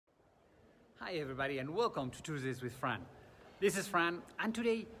Hi everybody and welcome to Tuesdays with Fran. This is Fran and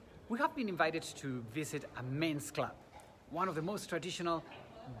today we have been invited to visit a men's club, one of the most traditional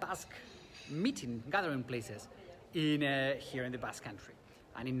Basque gathering places here in the Basque country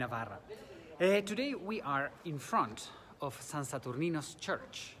and in Navarra. Today we are in front of San Saturnino's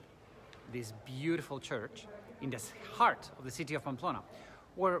church, this beautiful church in the heart of the city of Pamplona,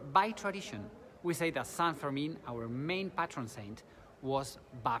 where by tradition we say that San Fermin, our main patron saint, was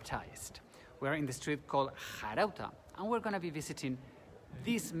baptized. We're in the street called Jarauta, and we're going to be visiting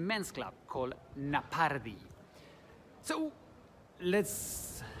this men's club called NAPARDI. So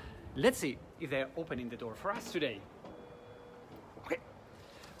let's see if they're opening the door for us today. Okay.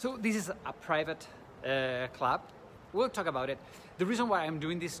 So this is a private club. We'll talk about it. The reason why I'm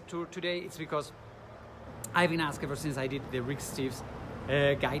doing this tour today is because I've been asked ever since I did the Rick Steves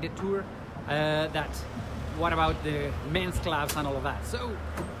guided tour that what about the men's clubs and all of that. So,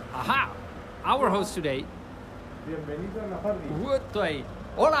 aha! Our host today. Bienvenido a NAPARDI.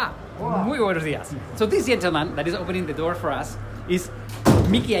 Hola! Hola! Muy buenos días. So this gentleman that is opening the door for us is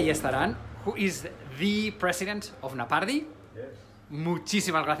Miki Ayestaran, who is the president of NAPARDI. Yes.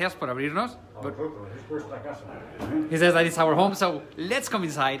 Muchísimas gracias por abrirnos. A vosotros, es vuestra casa. He says that it's our home, so let's come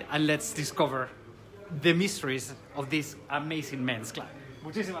inside and let's discover the mysteries of this amazing men's club.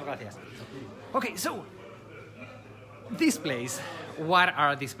 Muchísimas gracias. Okay, so this place, what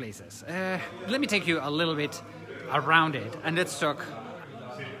are these places? Let me take you a little bit around it and let's talk.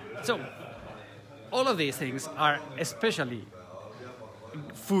 So, all of these things are especially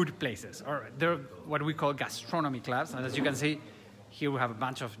food places, or they're what we call gastronomy clubs. And as you can see, here we have a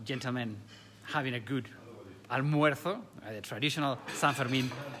bunch of gentlemen having a good almuerzo, the traditional San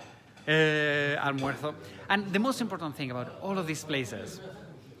Fermin almuerzo. And the most important thing about all of these places,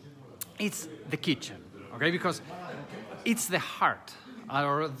 it's the kitchen, okay? Because it's the heart,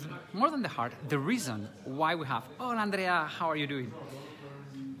 or more than the heart, the reason why we have, oh, Andrea, how are you doing?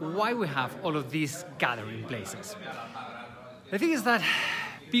 Why we have all of these gathering places. The thing is that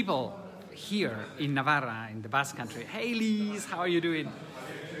people here in Navarra, in the Basque country, hey Liz, how are you doing?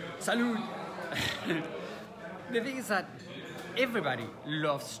 Salud! The thing is that everybody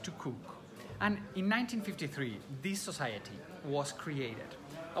loves to cook. And in 1953, this society was created.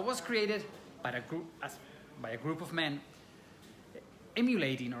 It was created by a group of men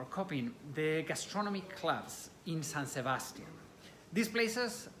emulating or copying the gastronomy clubs in San Sebastian. These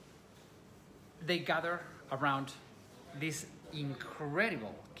places, they gather around these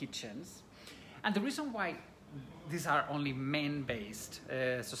incredible kitchens. And the reason why these are only men-based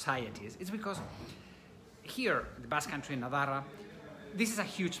societies is because here, in the Basque country in Navarra, this is a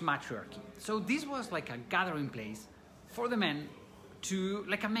huge matriarchy. So this was like a gathering place for the men to,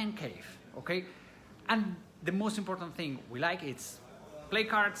 like a man cave, okay? And the most important thing we like is play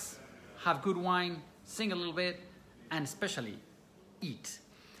cards, have good wine, sing a little bit, and especially eat.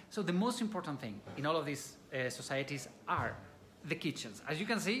 So the most important thing in all of these societies are the kitchens. As you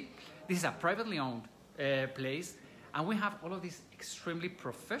can see, this is a privately owned place, and we have all of these extremely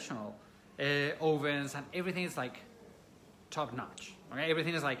professional ovens, and everything is like top notch. Okay,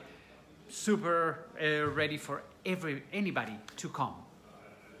 everything is like super ready for anybody to come.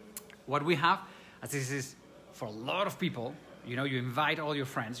 What we have, as this is for a lot of people, you know, you invite all your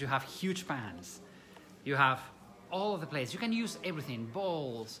friends, you have huge pans, you have all of the plates, you can use everything,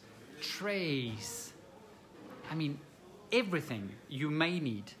 bowls, trays, I mean, everything you may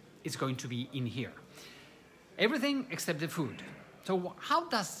need is going to be in here. Everything except the food. So how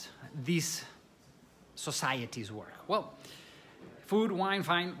does these societies work? Well, food, wine,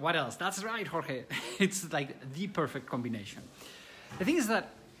 fine, what else? That's right, Jorge. It's like the perfect combination. The thing is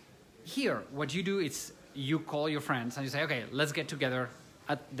that here, what you do is you call your friends and you say, okay, let's get together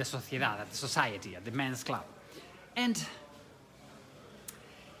at the sociedad, at the society, at the men's club. And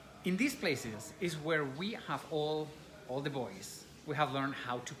in these places is where we have all the boys, we have learned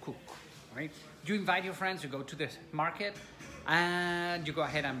how to cook, right? You invite your friends, you go to the market, and you go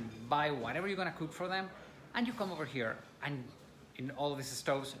ahead and buy whatever you're gonna cook for them, and you come over here, and in all of these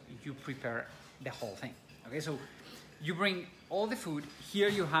stoves, you prepare the whole thing, okay? So you bring all the food. Here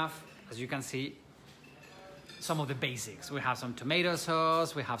you have, as you can see, some of the basics. We have some tomato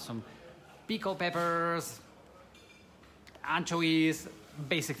sauce, we have some pickled peppers, anchovies,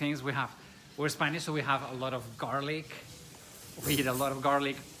 basic things. We're Spanish, so we have a lot of garlic. We eat a lot of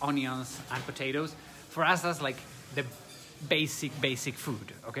garlic, onions, and potatoes. For us, that's like the basic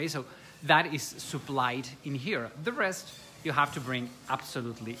food, okay? So that is supplied in here. The rest, you have to bring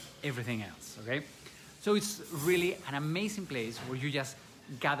absolutely everything else, okay? So it's really an amazing place where you just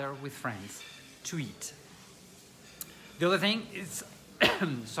gather with friends to eat. The other thing is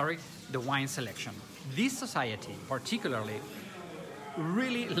sorry, the wine selection. This society particularly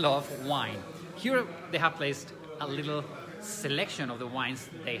really love wine. Here they have placed a little selection of the wines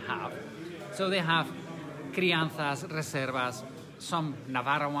they have. So they have crianzas, reservas, some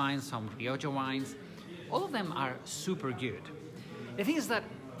Navarra wines, some Rioja wines. All of them are super good. The thing is that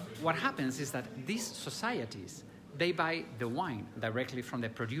what happens is that these societies, they buy the wine directly from the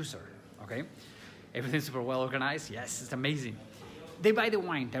producer, okay? Everything's super well organized, yes, it's amazing. They buy the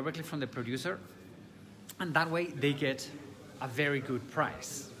wine directly from the producer, and that way they get a very good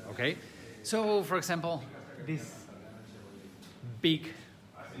price, okay? So, for example, this big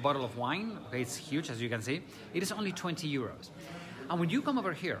bottle of wine, okay, it's huge, as you can see, it is only 20 euros. And when you come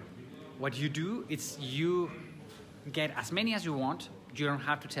over here, what you do is you get as many as you want, you don't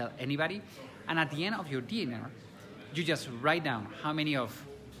have to tell anybody, and at the end of your dinner, you just write down how many of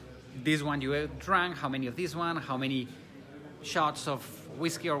this one you drank, how many of this one, how many shots of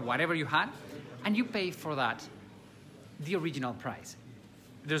whiskey or whatever you had, and you pay for that the original price.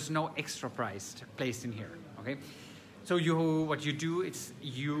 There's no extra price placed in here, okay? So what you do is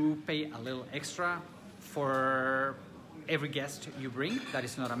you pay a little extra for every guest you bring that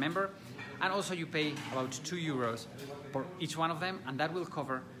is not a member, and also you pay about 2 euros for each one of them, and that will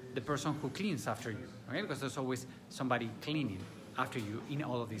cover the person who cleans after you, okay? Because there's always somebody cleaning after you in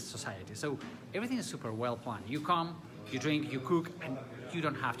all of these societies. So everything is super well planned. You come, you drink, you cook, and you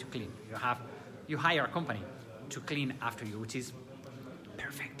don't have to clean. You hire a company to clean after you, which is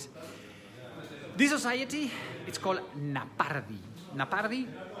perfect. This society, it's called NAPARDI. NAPARDI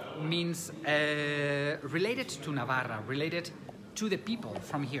means related to Navarra, related to the people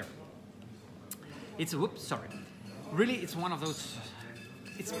from here. It's, really it's one of those,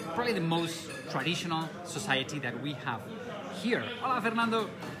 it's probably the most traditional society that we have here. Hola, Fernando.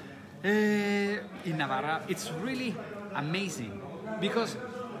 In Navarra, it's really amazing because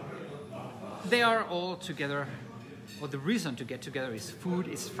they are all together. Well, the reason to get together is food,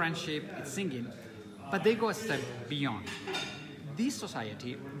 it's friendship, it's singing, but they go a step beyond. This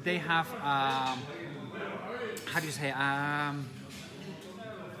society, they have, how do you say,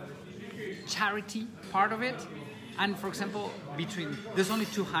 charity part of it. And for example, there's only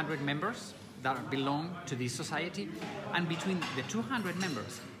 200 members that belong to this society, and between the 200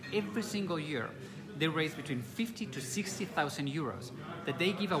 members, every single year, they raise between 50 to 60,000 euros that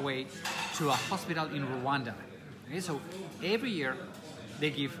they give away to a hospital in Rwanda. Okay, so every year they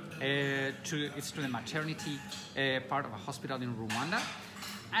give to the maternity part of a hospital in Rwanda.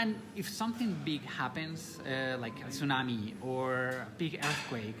 And if something big happens, like a tsunami or a big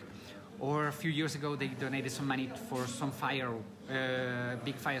earthquake, or a few years ago they donated some money for some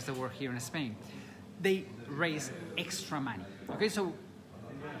big fires that were here in Spain, they raise extra money. Okay, so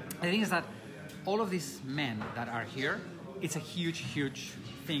the thing is that all of these men that are here, it's a huge, huge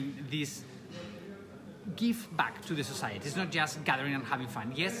thing. This give back to the society. It's not just gathering and having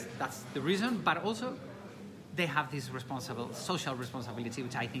fun. Yes, that's the reason, but also they have this social responsibility,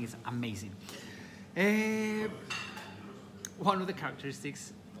 which I think is amazing. One of the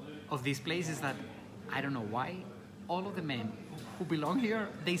characteristics of this place is that, I don't know why, all of the men who belong here,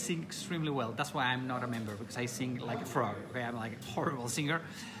 they sing extremely well. That's why I'm not a member, because I sing like a frog. Okay, I'm like a horrible singer.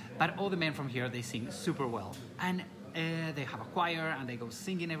 But all the men from here, they sing super well. And they have a choir, and they go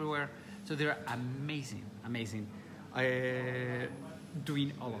singing everywhere. So they're amazing, amazing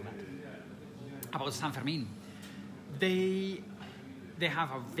doing all of that. About San Fermin, they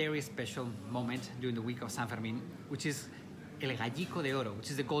have a very special moment during the week of San Fermin, which is El Gallico de Oro, which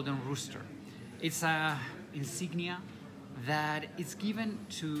is the golden rooster. It's a insignia that is given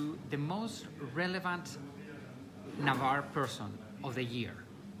to the most relevant Navarre person of the year.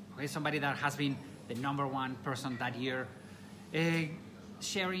 Okay, somebody that has been the #1 person that year,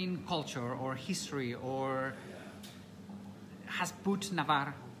 sharing culture or history, or has put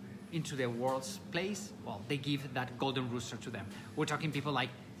Navarre into the world's place. Well, they give that golden rooster to them. We're talking people like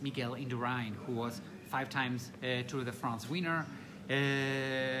Miguel Indurain, who was 5 times Tour de France winner,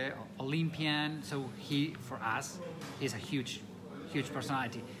 Olympian. So he, for us, is a huge, huge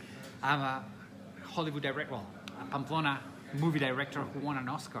personality. I'm a Hollywood director, well, a Pamplona movie director who won an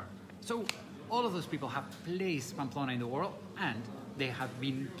Oscar. So all of those people have placed Pamplona in the world, and they have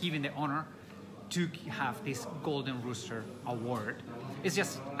been given the honor to have this Golden Rooster Award. It's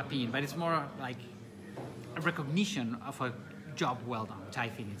just a pin, but it's more like a recognition of a job well done, which I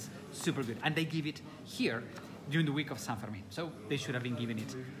think is super good. And they give it here during the week of San Fermin. So they should have been giving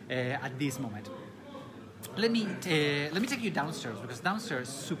it at this moment. Let me take you downstairs, because downstairs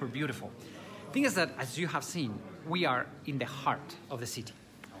is super beautiful. The thing is that, as you have seen, we are in the heart of the city,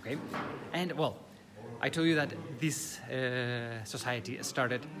 okay? And well, I told you that this society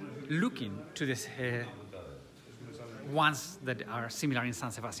started looking to this ones that are similar in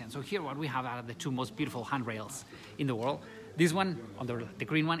San Sebastian. So here what we have are the two most beautiful handrails in the world. This one, on the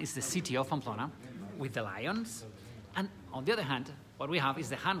green one, is the city of Pamplona with the lions. And on the other hand, what we have is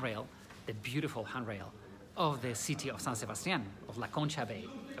the handrail, the beautiful handrail of the city of San Sebastian, of La Concha Bay.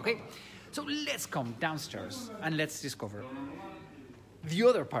 Okay? So let's come downstairs and let's discover the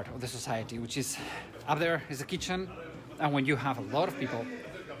other part of the society, which is up there is the kitchen. And when you have a lot of people,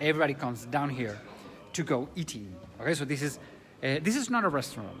 everybody comes down here to go eating. Okay, so this is not a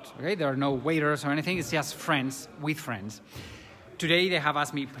restaurant. Okay, there are no waiters or anything. It's just friends with friends. Today they have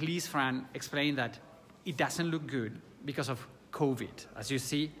asked me, please, Fran, explain that it doesn't look good because of COVID. As you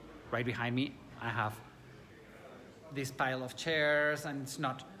see, right behind me, I have this pile of chairs, and it's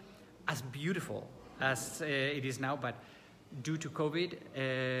not as beautiful as it is now. But due to COVID,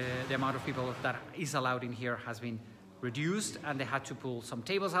 the amount of people that is allowed in here has been reduced, and they had to pull some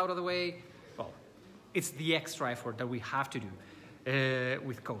tables out of the way. Well, it's the extra effort that we have to do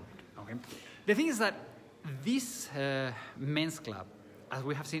with COVID. Okay? The thing is that this men's club, as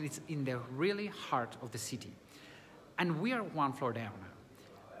we have seen, it's in the really heart of the city. And we are one floor down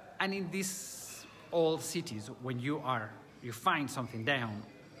now. And in these old cities, when you find something down,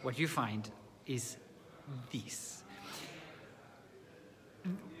 what you find is this.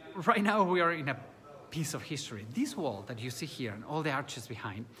 Right now we are in a piece of history. This wall that you see here and all the arches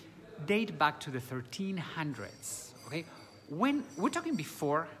behind date back to the 1300s. Okay? When we're talking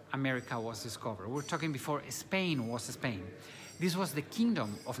before America was discovered, we're talking before Spain was Spain. This was the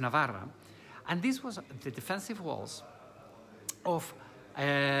kingdom of Navarre, and this was the defensive walls of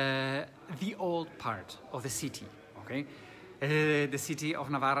the old part of the city. Okay, the city of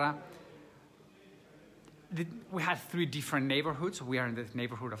Navarre. We had three different neighborhoods. We are in the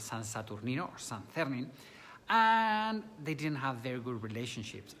neighborhood of San Saturnino or San Fermin, and they didn't have very good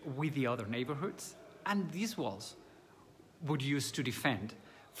relationships with the other neighborhoods. And these walls would use to defend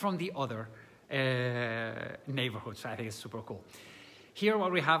from the other neighborhoods. I think it's super cool. Here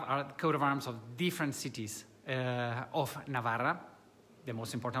what we have are the coat of arms of different cities of Navarra. The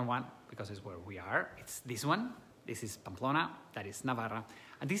most important one, because it's where we are, it's this one. This is Pamplona, that is Navarra.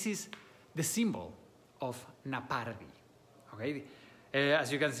 And this is the symbol of NAPARDI. Okay?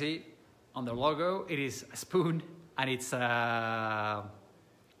 As you can see on the logo, it is a spoon and it's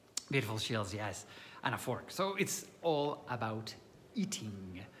beautiful shields, yes, and a fork. So it's all about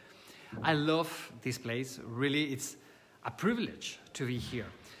eating. I love this place. Really, it's a privilege to be here.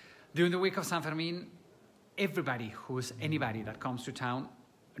 During the week of San Fermin, anybody that comes to town,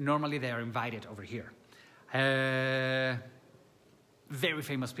 normally they are invited over here. Very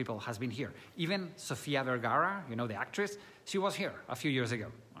famous people has been here. Even Sofia Vergara, you know, the actress, she was here a few years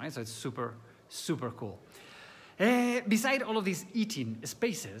ago. Right? So it's super, super cool. Beside all of these eating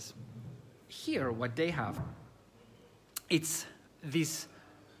spaces, here what they have, it's this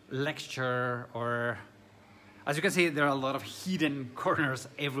lecture, or as you can see, there are a lot of hidden corners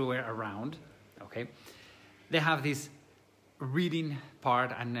everywhere around. Okay, they have this reading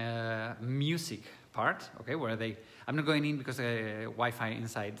part and music part. Okay, where I'm not going in because the Wi-Fi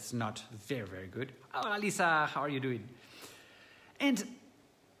inside is not very, very good. Oh, Lisa, how are you doing? And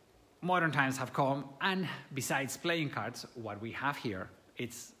modern times have come, and besides playing cards, what we have here,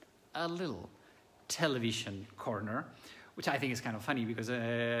 it's a little television corner, which I think is kind of funny because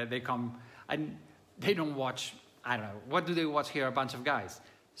they come and they don't watch, I don't know, what do they watch here? A bunch of guys.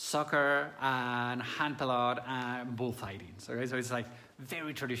 Soccer and hand pelot and bullfighting. Okay, so it's like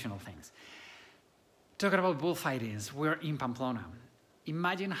very traditional things. Talking about bullfightings, we're in Pamplona.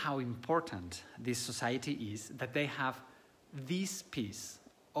 Imagine how important this society is that they have this piece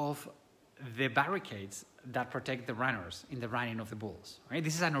of the barricades that protect the runners in the running of the bulls. Right?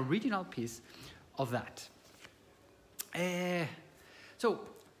 This is an original piece of that. So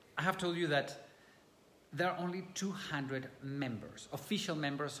I have told you that there are only 200 members, official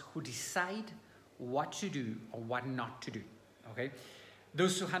members, who decide what to do or what not to do. Okay?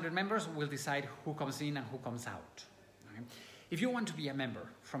 Those 200 members will decide who comes in and who comes out. Okay? If you want to be a member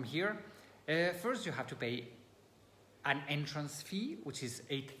from here, first you have to pay an entrance fee, which is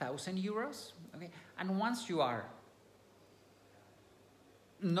 8,000 euros. Okay? And once you are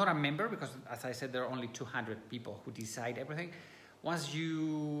not a member, because as I said, there are only 200 people who decide everything. Once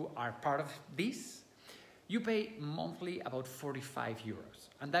you are part of this, you pay monthly about 45 euros.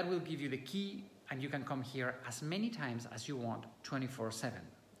 And that will give you the key, and you can come here as many times as you want, 24/7.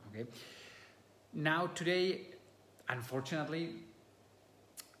 Okay? Now, today, unfortunately,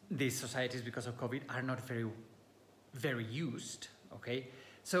 these societies, because of COVID, are not very used. Okay?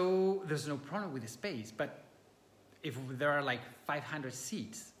 So there's no problem with the space, but if there are like 500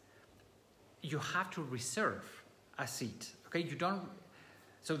 seats, you have to reserve a seat, okay? You don't,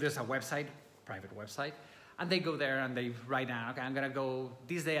 so there's a website, private website, and they go there and they write down, okay, I'm gonna go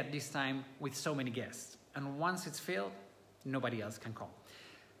this day at this time with so many guests. And once it's filled, nobody else can come.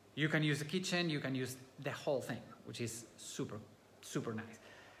 You can use the kitchen, you can use the whole thing, which is super, super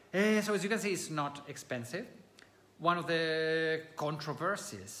nice. So as you can see, it's not expensive. One of the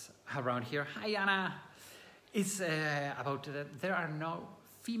controversies around here, hi Anna, is about there are no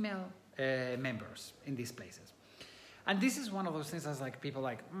female members in these places. And this is one of those things that's like, people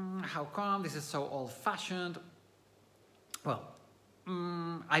like, how come this is so old-fashioned? Well,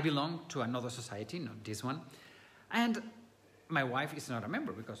 I belong to another society, not this one. And my wife is not a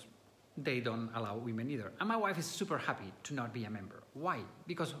member because they don't allow women either. And my wife is super happy to not be a member. Why?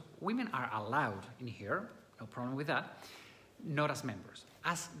 Because women are allowed in here, no problem with that, not as members,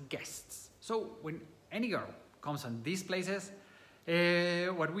 as guests. So when any girl comes on these places,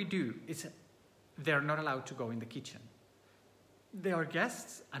 what we do is they're not allowed to go in the kitchen. They are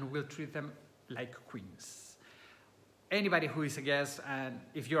guests and we'll treat them like queens. Anybody who is a guest, and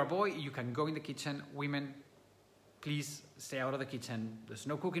if you're a boy, you can go in the kitchen. Women, please stay out of the kitchen. There's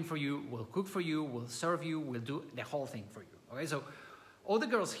no cooking for you. We'll cook for you. We'll serve you. We'll do the whole thing for you. Okay, so all the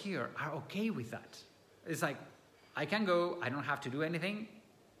girls here are okay with that. It's like, I can go. I don't have to do anything.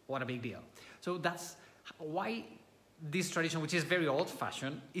 What a big deal. So that's why this tradition, which is very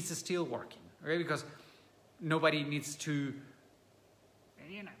old-fashioned, is still working. Okay, because nobody needs to,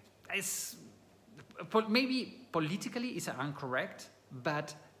 you know, it's maybe politically it's incorrect,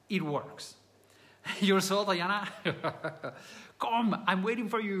 but it works. You're sold, Diana? Come, I'm waiting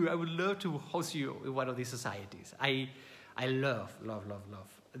for you. I would love to host you in one of these societies. I love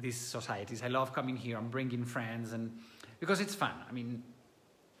these societies. I love coming here and bringing friends, and because it's fun. I mean,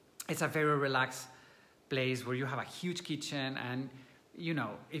 it's a very relaxed place where you have a huge kitchen, and you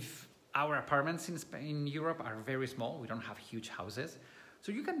know, if our apartments in Europe are very small, we don't have huge houses,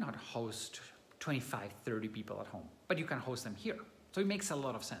 so you cannot host 25, 30 people at home, but you can host them here. So it makes a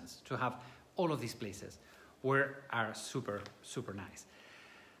lot of sense to have all of these places where are super, super nice.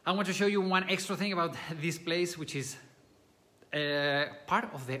 I want to show you one extra thing about this place, which is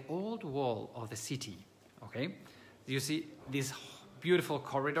part of the old wall of the city, okay? You see this beautiful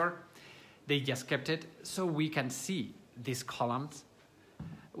corridor? They just kept it so we can see these columns,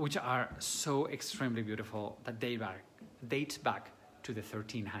 which are so extremely beautiful that they date back to the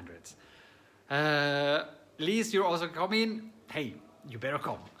 1300s. Liz, you're also coming. Hey, you better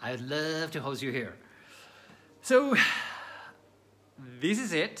come. I'd love to host you here. So, this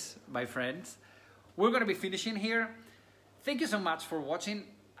is it, my friends. We're going to be finishing here. Thank you so much for watching.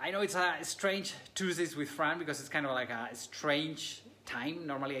 I know it's a strange Tuesdays with Fran because it's kind of like a strange time.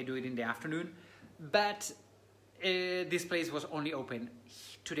 Normally I do it in the afternoon, but this place was only open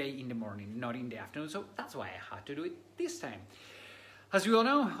today in the morning, not in the afternoon, so that's why I had to do it this time. As you all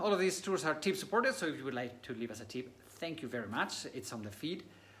know, all of these tours are tip supported, so if you would like to leave us a tip, thank you very much. It's on the feed.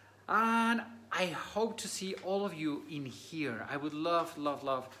 And I hope to see all of you in here. I would love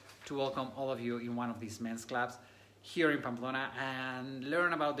to welcome all of you in one of these men's clubs here in Pamplona and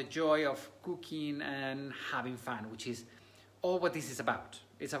learn about the joy of cooking and having fun, which is all what this is about.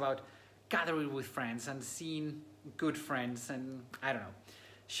 It's about gathering with friends and seeing good friends and, I don't know,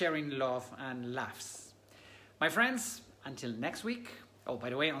 sharing love and laughs. My friends, until next week. Oh,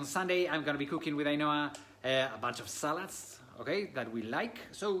 by the way, on Sunday, I'm going to be cooking with Ainhoa a bunch of salads, okay, that we like.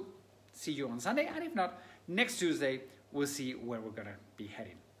 So, see you on Sunday. And if not, next Tuesday, we'll see where we're going to be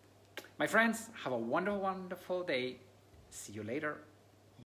heading. My friends, have a wonderful, wonderful day. See you later.